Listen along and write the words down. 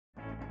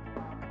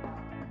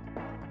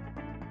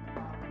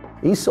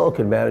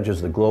eSilicon manages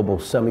the global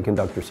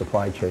semiconductor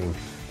supply chain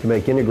to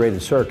make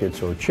integrated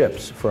circuits or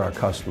chips for our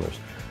customers.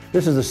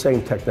 This is the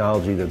same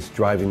technology that's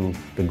driving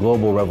the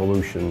global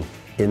revolution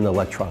in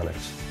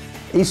electronics.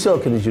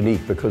 eSilicon is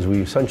unique because we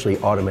essentially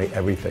automate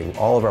everything,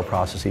 all of our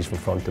processes from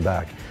front to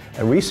back.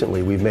 And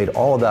recently we've made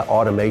all of that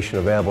automation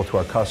available to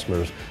our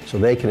customers so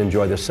they can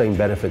enjoy the same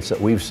benefits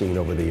that we've seen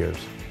over the years.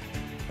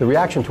 The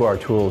reaction to our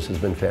tools has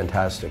been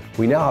fantastic.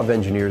 We now have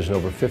engineers in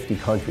over 50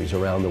 countries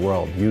around the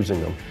world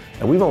using them,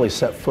 and we've only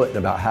set foot in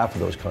about half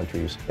of those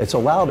countries. It's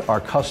allowed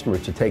our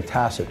customers to take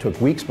tasks that took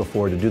weeks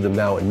before to do them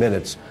now in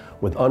minutes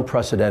with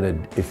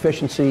unprecedented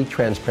efficiency,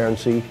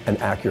 transparency,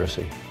 and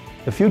accuracy.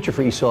 The future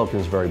for eSilicon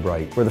is very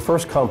bright. We're the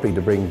first company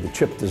to bring the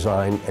chip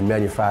design and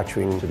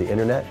manufacturing to the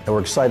internet, and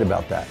we're excited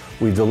about that.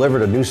 We've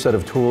delivered a new set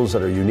of tools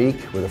that are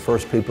unique. We're the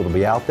first people to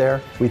be out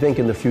there. We think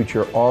in the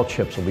future all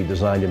chips will be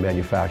designed and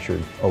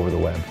manufactured over the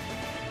web.